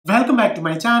back to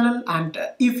my channel, and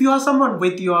if you are someone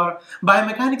with your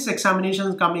biomechanics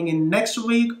examinations coming in next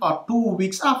week or 2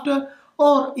 weeks after,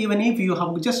 or even if you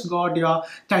have just got your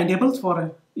timetables for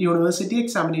a university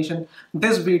examination,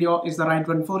 this video is the right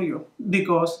one for you,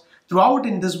 because throughout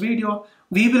in this video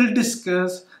we will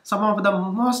discuss some of the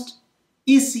most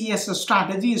easiest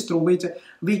strategies through which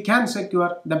we can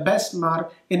secure the best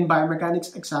mark in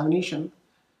biomechanics examination.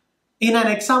 In an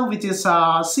exam which is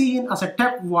seen as a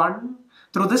step 1,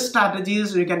 through these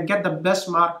strategies you can get the best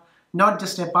mark, not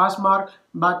just a pass mark,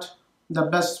 but the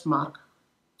best mark.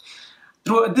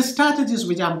 Through these strategies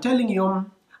which I am telling you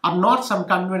are not some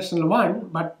conventional one,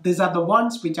 but these are the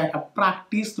ones which I have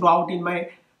practiced throughout in my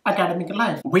academic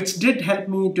life, which did help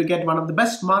me to get one of the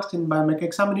best marks in biomech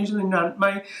examination in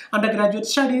my undergraduate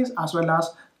studies, as well as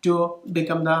to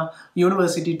become the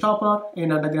university topper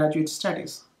in undergraduate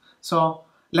studies. So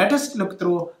let us look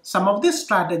through some of these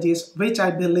strategies which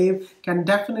I believe can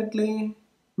definitely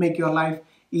make your life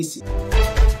easy.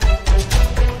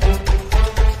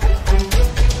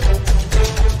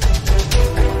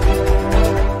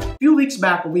 Few weeks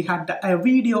back we had a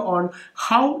video on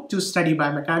how to study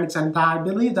biomechanics, and I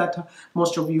believe that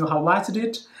most of you have watched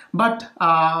it, but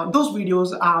those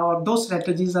videos or those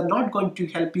strategies are not going to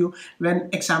help you when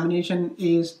examination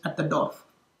is at the door.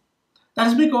 That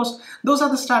is because those are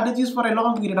the strategies for a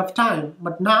long period of time,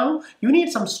 but now you need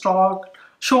some short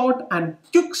and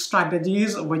quick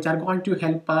strategies which are going to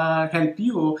help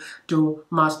you to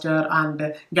master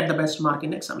and get the best mark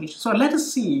in examination. So let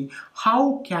us see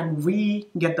how can we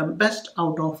get the best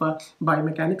out of a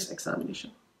biomechanics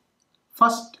examination.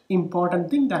 First important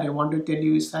thing that I want to tell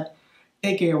you is that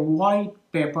take a white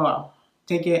paper,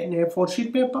 take an A4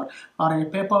 sheet paper or a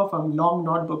paper from long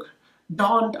notebook.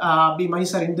 Don't be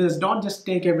miser in this. Don't just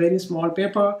take a very small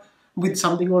paper with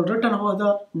something all written over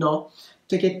there. No,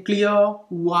 take a clear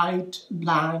white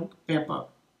blank paper.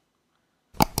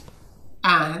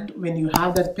 And when you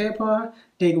have that paper,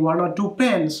 take 1 or 2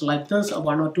 pens like this, or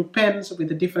 1 or 2 pens with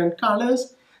the different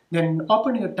colors. Then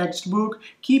open your textbook,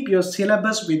 keep your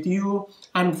syllabus with you,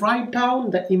 and write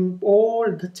down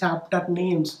all the chapter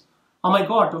names. Oh my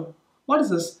God, what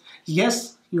is this?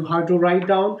 Yes, you have to write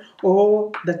down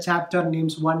all the chapter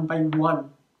names one by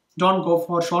one. Don't go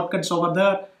for shortcuts over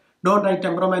there. Don't write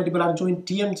temporomandibular joint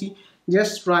TMG.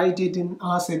 Just write it in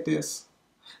as it is.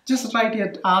 Just write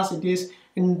it as it is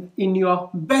in your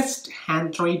best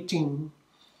handwriting.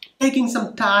 Taking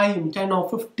some time, 10 or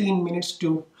 15 minutes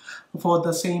for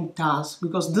the same task,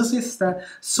 because this is the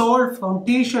sole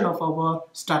foundation of our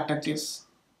strategies.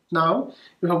 Now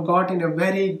you have got in a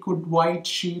very good white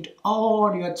sheet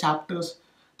all your chapters,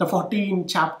 the 14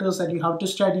 chapters that you have to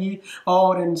study,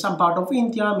 or in some part of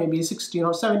India maybe 16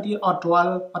 or 17 or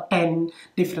 12 or 10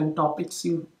 different topics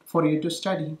for you to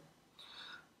study.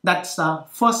 That's the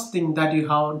first thing that you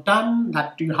have done,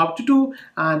 that you have to do,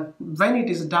 and when it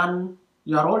is done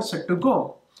you are all set to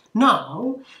go.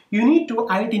 Now you need to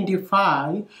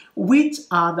identify which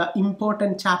are the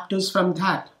important chapters from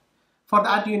that. For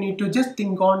that you need to just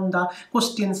think on the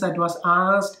questions that was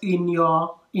asked in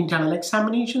your internal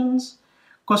examinations,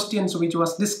 questions which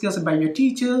was discussed by your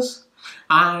teachers,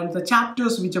 and the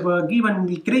chapters which were given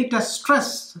the greatest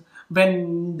stress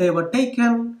when they were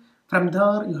taken. From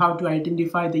there you have to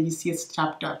identify the easiest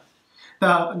chapter.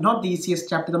 Not the easiest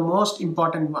chapter, the most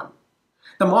important one.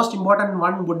 The most important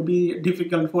one would be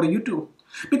difficult for you too.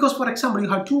 Because for example, you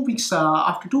have 2 weeks,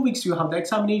 after 2 weeks you have the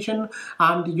examination,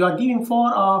 and you are giving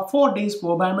 4 days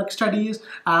for biomech studies,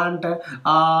 and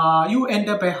you end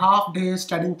up a half day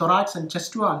studying thorax and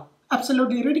chest wall.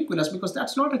 Absolutely ridiculous, because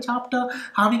that's not a chapter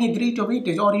having a greater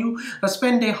weightage. Or you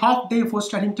spend a half day for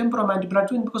studying temporomandibular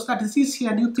joint because that is easy,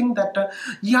 and you think that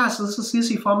yes, this is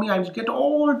easy for me, I will get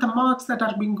all the marks that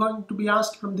are going to be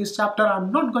asked from this chapter,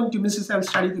 I'm not going to miss it, I will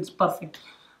study this perfect.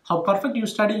 How perfect you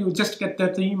study, you just get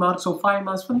the 3 marks or 5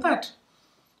 marks from that.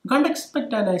 You can't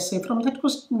expect an essay from that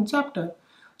question chapter.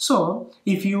 So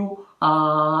if you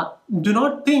do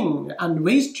not think and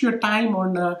waste your time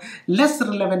on less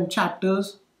relevant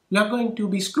chapters, you are going to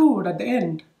be screwed at the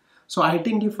end. So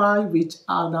identify which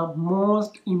are the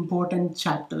most important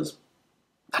chapters.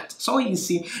 That's so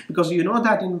easy, because you know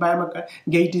that in biomech,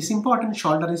 gait is important,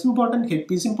 shoulder is important,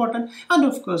 hip is important, and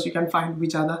of course you can find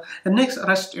which are the next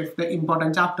rest of the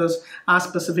important chapters are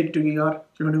specific to your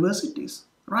universities,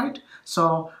 right?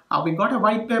 So we got a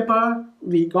white paper,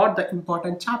 we got the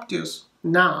important chapters.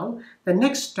 Now the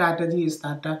next strategy is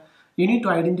that you need to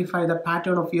identify the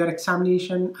pattern of your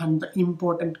examination and the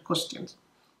important questions.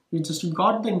 You just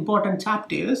got the important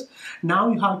chapters,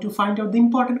 now you have to find out the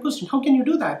important question. How can you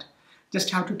do that? Just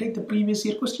have to take the previous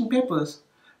year question papers.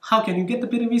 How can you get the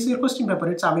previous year question paper?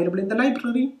 It's available in the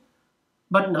library.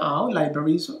 But now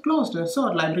libraries are closed. So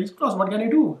libraries closed. What can you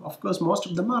do? Of course, most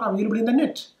of them are available in the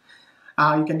net.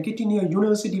 You can get in your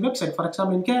university website. For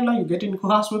example, in Kerala, you get in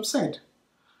KUHA's website.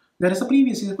 There is a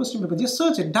previous year question paper. Just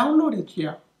search it, download it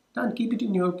here, and keep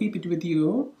it with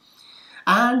you,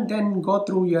 and then go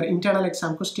through your internal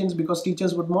exam questions, because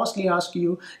teachers would mostly ask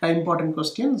you important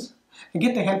questions.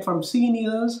 Get the help from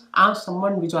seniors. Ask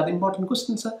someone which are the important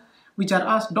questions which are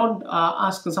asked. Don't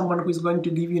ask someone who is going to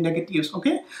give you negatives.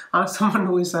 Okay, ask someone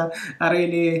who is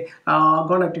really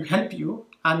going to help you.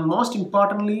 And most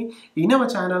importantly, in our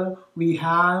channel, we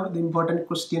have the important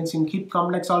questions in hip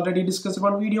complex already discussed in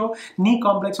one video, knee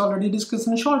complex already discussed,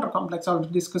 and shoulder complex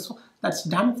already discussed. So that's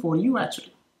done for you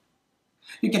actually.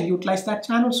 You can utilize that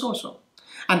channel also.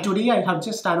 And today I have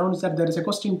just announced that there is a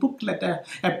question booklet, a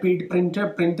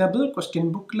printable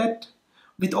question booklet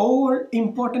with all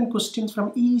important questions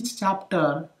from each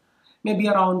chapter. Maybe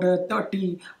around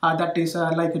 30, that is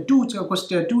like two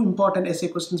important essay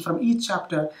questions from each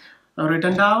chapter,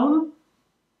 written down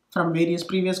from various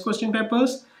previous question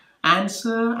papers,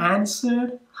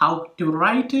 answered, how to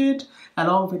write it,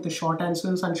 along with the short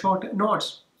answers and short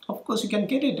notes. Of course, you can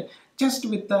get it just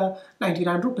with the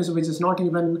 99 rupees, which is not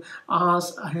even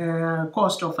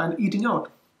cost of an eating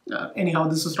out. Anyhow,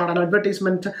 this is not an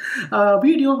advertisement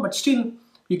video, but still,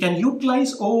 you can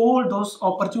utilize all those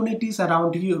opportunities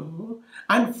around you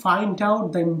and find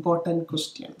out the important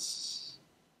questions.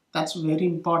 That's very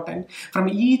important. From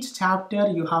each chapter,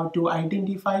 you have to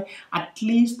identify at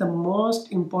least the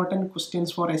most important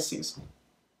questions for essays.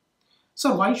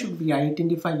 So why should we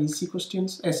identify easy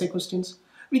questions, essay questions?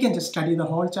 We can just study the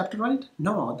whole chapter, right?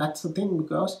 No, that's the thing,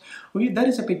 because there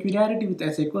is a peculiarity with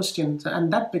essay questions,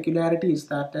 and that peculiarity is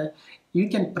that you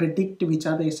can predict which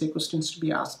are the essay questions to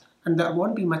be asked. And there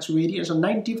won't be much variation.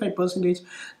 95%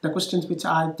 the questions which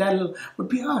I tell would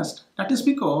be asked. That is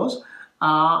because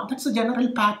that's a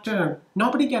general pattern.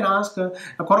 Nobody can ask a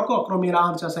coracoacromial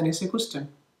arch as an essay question.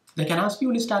 They can ask you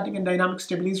only static and dynamic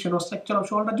stabilization or structure of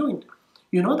shoulder joint.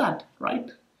 You know that, right?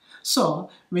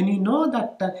 So when you know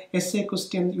that essay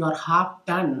question, you are half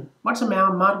done. What's the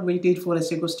mark weightage for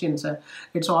essay questions?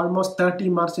 It's almost 30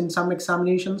 marks in some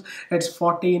examinations. It's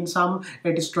 40 in some.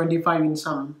 It is 25 in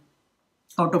some.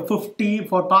 Out of 50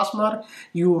 for pass mark,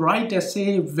 you write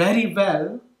essay very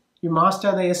well. You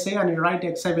master the essay and you write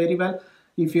essay very well.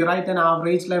 If you write an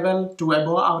average level to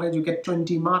above average, you get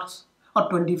 20 marks or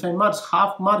 25 marks.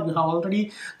 Half mark, you have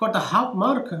already got the half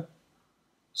mark.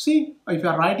 See, if you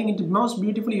are writing it most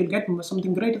beautifully, you'll get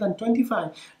something greater than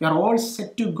 25. You are all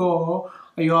set to go.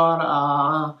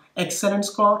 Your excellent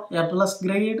score, A plus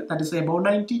grade, that is above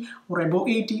 90 or above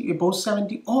 80, above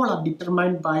 70, all are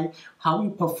determined by how you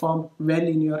perform well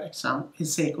in your exam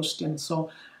essay questions. So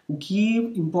give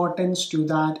importance to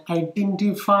that,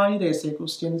 identify the essay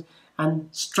questions and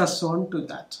stress on to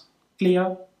that.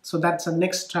 Clear? So that's the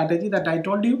next strategy that I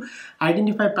told you.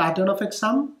 Identify pattern of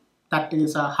exam. That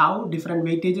is how different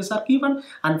weightages are given,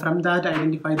 and from that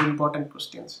identify the important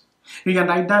questions. You can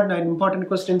write down the important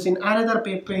questions in another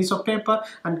piece of paper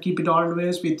and keep it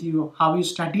always with you. How you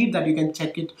studied that, you can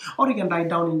check it, or you can write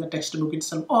down in the textbook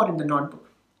itself or in the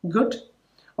notebook. Good?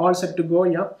 All set to go,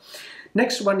 yeah?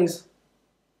 Next one is,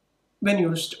 when you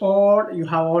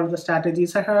have all the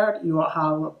strategies ahead, you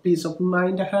have peace of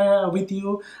mind ahead with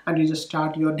you, and you just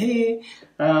start your day.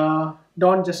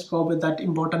 Don't just go with that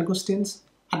important questions.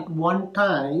 At one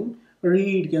time,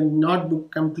 read your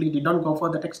notebook completely. Don't go for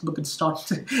the textbook. It's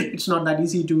not that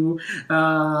easy to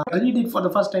read it for the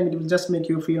first time. It will just make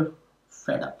you feel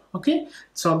fed up. Okay,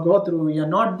 so go through your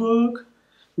notebook,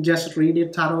 just read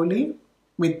it thoroughly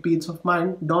with peace of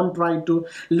mind. Don't try to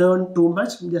learn too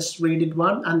much. Just read it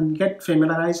one and get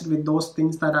familiarized with those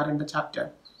things that are in the chapter.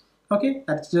 Okay,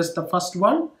 that's just the first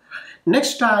one.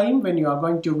 Next time when you are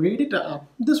going to read it,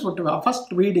 this would be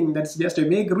first reading, that's just a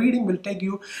vague reading, will take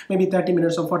you maybe 30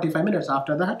 minutes or 45 minutes.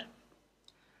 After that,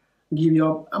 give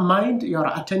your mind your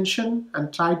attention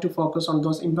and try to focus on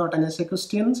those important essay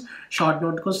questions, short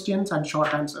note questions and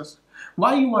short answers.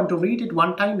 Why you want to read it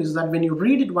one time is that when you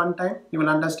read it one time, you will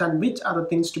understand which are the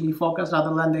things to be focused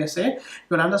rather than the essay.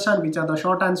 You will understand which are the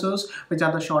short answers, which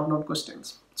are the short note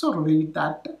questions. So read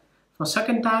that for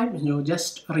second time, you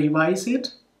just revise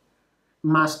it,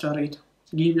 master it.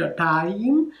 Give your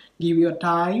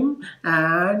time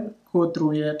and go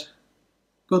through it.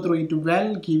 Go through it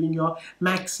well, giving your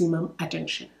maximum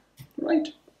attention, right?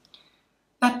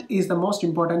 That is the most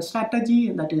important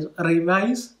strategy, that is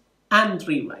revise, and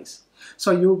revise.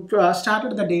 So you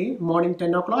started the day morning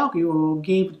 10 o'clock, you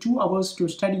gave 2 hours to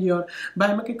study your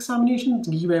BIOMECH examination,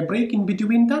 give a break in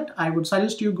between that. I would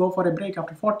suggest you go for a break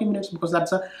after 40 minutes because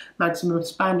that's a maximum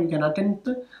span you can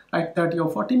attend, like 30 or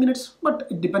 40 minutes, but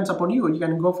it depends upon you. You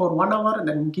can go for 1 hour and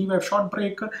then give a short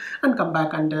break and come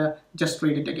back and just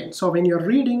read it again. So when you're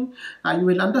reading, you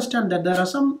will understand that there are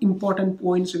some important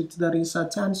points which there is a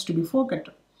chance to be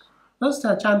forgotten. There's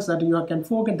a chance that you can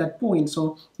forget that point,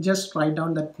 so just write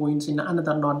down that points in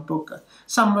another notebook.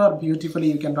 Somewhere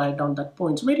beautifully you can write down that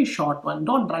points, very short one.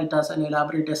 Don't write as an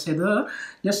elaborate essay there,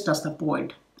 just as the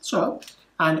point. So,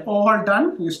 and all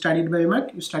done, you studied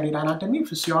BIOMECH, you studied anatomy,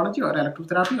 physiology or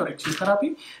electrotherapy or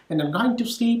physiotherapy. When you're going to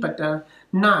sleep at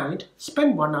night,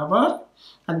 spend 1 hour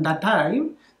and that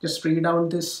time just read down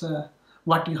this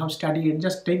what you have studied.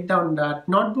 Just take down that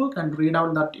notebook and read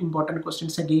down that important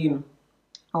questions again.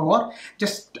 Or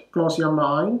just close your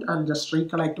mind and just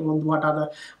recollect what are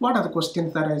the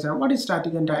questions that is, what is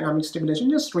static and dynamic stimulation.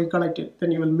 Just recollect it.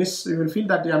 Then you will feel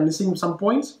that you are missing some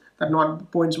points, that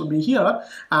not points will be here.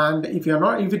 And if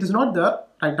it is not there,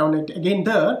 write down it again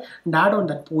there and add on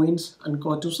that points and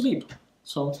go to sleep.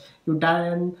 So you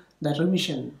done the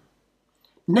revision.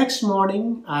 Next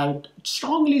morning, I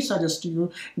strongly suggest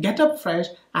you get up fresh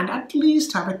and at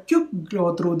least have a quick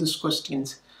go through these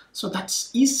questions. So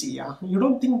that's easy. Yeah? You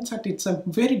don't think that it's a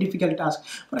very difficult task.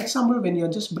 For example, when you're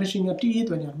just brushing your teeth,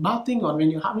 when you're bathing, or when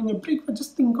you're having a breakfast,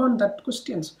 just think on that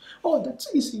questions. Oh,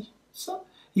 that's easy. So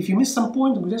if you miss some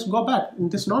points, just go back. In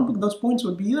this notebook, those points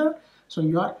will be there. So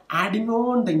you are adding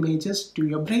on the images to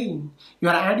your brain. You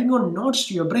are adding on notes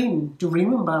to your brain to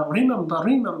remember.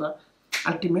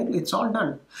 Ultimately, it's all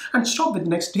done. And stop with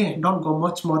next day. Don't go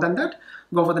much more than that.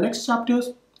 Go for the next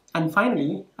chapters. And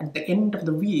finally, at the end of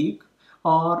the week,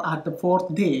 or at the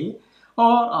 4th day,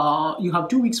 or you have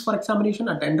 2 weeks for examination,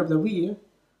 at the end of the week,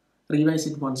 revise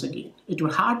it once again. It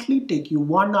will hardly take you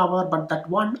 1 hour, but that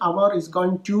 1 hour is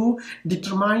going to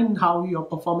determine how your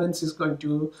performance is going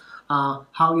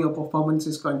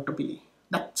to be.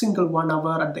 That single 1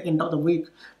 hour at the end of the week,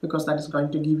 because that is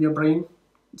going to give your brain,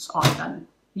 it's all done.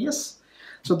 Yes.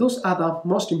 So those are the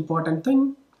most important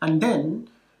thing. And then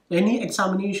any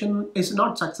examination is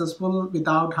not successful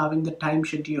without having the time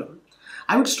schedule.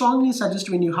 I would strongly suggest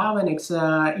when you have an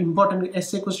important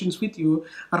essay questions with you,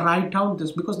 write down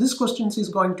this, because this questions is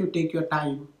going to take your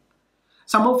time.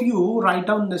 Some of you write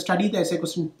down, study the essay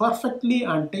question perfectly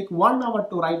and take 1 hour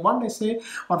to write one essay,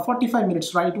 or 45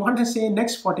 minutes write one essay,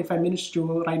 next 45 minutes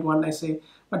to write one essay,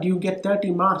 but you get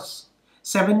 30 marks.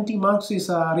 70 marks is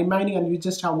remaining and you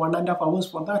just have 1.5 hours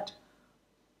for that.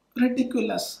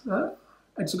 Ridiculous. Huh?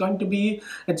 It's going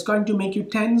to make you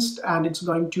tensed and it's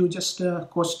going to just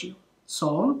cost you.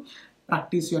 So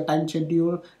practice your time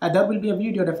schedule. There will be a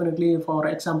video definitely for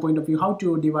exam point of view how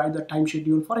to divide the time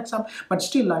schedule for exam, but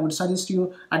still I would suggest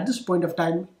you at this point of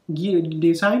time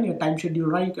design your time schedule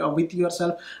right with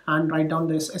yourself and write down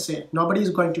this essay. Nobody is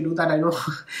going to do that, I know,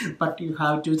 but you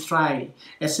have to try.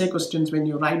 Essay questions, when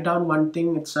you write down one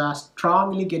thing, it's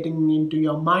strongly getting into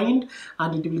your mind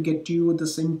and it will get you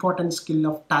this important skill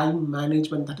of time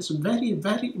management. That is very,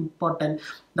 very important.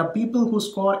 The people who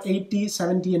score 80,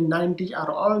 70 and 90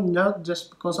 are all not just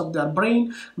because of their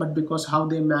brain, but because how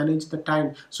they manage the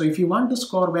time. So if you want to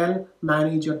score well,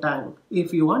 manage your time.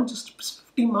 If you want just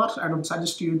 50 marks, I don't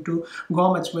suggest you to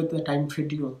go much with the time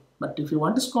schedule. But if you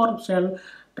want to score well,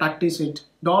 practice it.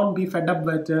 Don't be fed up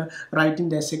with writing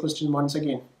the essay question once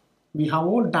again. We have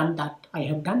all done that. I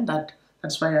have done that.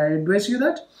 That's why I advise you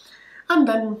that. And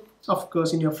then, of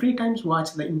course, in your free times,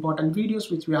 watch the important videos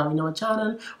which we have in our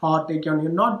channel, or take on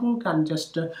your notebook and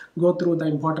just go through the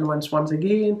important ones once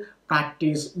again.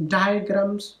 Practice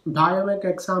diagrams, BIOMECH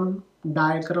exam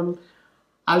diagram.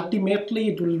 Ultimately,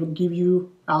 it will give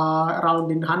you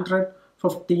around in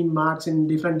 115 marks in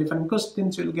different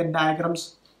questions. You will get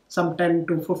diagrams, some 10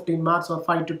 to 15 marks or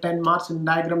 5 to 10 marks in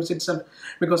diagrams itself.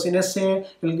 Because in essay,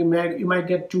 you might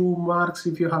get 2 marks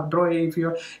if you have if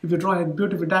you draw a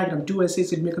beautiful diagram. 2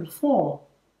 essays, it makes it 4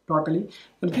 totally.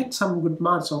 You'll get some good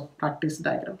marks of practice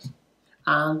diagrams.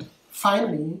 And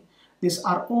finally, these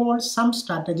are all some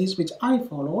strategies which I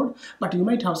followed, but you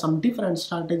might have some different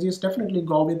strategies. Definitely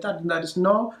go with that. There is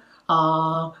no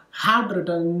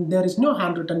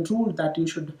handwritten rule that you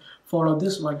should follow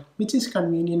this one. Which is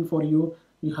convenient for you,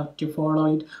 you have to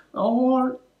follow it.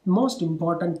 Or most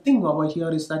important thing over here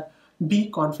is that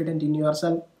be confident in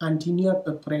yourself and in your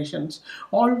preparations.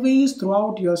 Always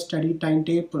throughout your study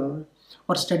timetable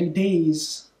or study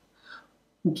days,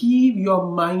 give your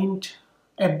mind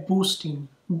a boosting.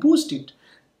 Boost it.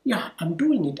 Yeah, I'm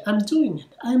doing it, I'm doing it,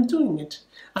 I'm doing it.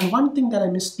 And one thing that I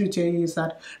missed to say is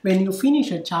that when you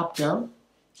finish a chapter,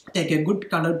 take a good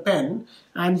colored pen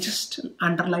and just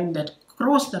underline that,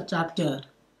 cross that chapter.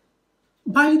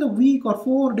 By the week or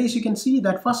 4 days, you can see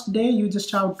that first day you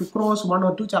just have to cross 1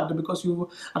 or 2 chapters because you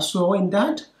are so in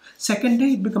that. Second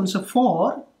day it becomes a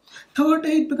 4. Third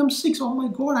day it becomes 6. Oh my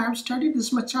god, I have studied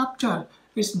this much chapter.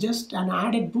 It's just an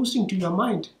added boosting to your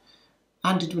mind,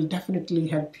 and it will definitely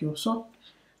help you. So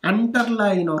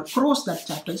underline or cross that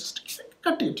chapter, just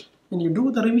cut it. When you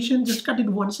do the revision, just cut it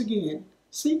once again.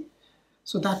 See?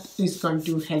 So that is going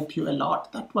to help you a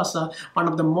lot. That was one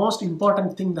of the most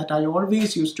important thing that I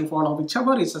always used to follow.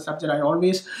 Whichever is a subject, I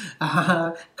always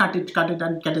cut it,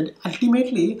 and cut it.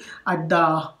 Ultimately, at the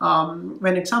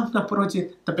when exams approach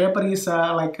it, the paper is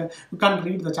you can't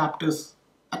read the chapters.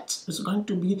 That is going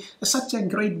to be such a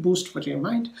great boost for your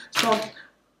mind. So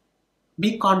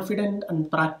be confident and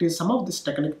practice some of this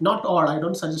technique, not all. I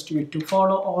don't suggest you to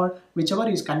follow all. Whichever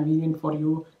is convenient for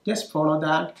you, just follow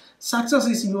that. Success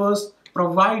is yours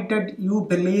provided you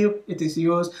believe it is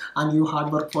yours and you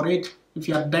hard work for it. If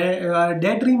you are a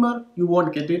daydreamer, you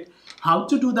won't get it. How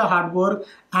to do the hard work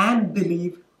and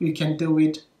believe you can do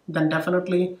it, then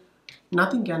definitely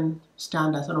nothing can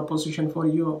stand as an opposition for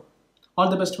you. All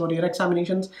the best for your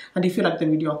examinations, and if you like the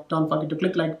video, don't forget to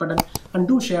click like button and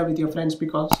do share with your friends,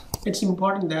 because it's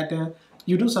important that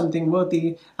you do something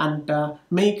worthy and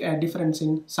make a difference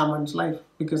in someone's life,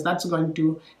 because that's going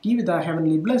to give you the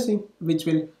heavenly blessing which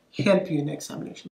will help you in examination.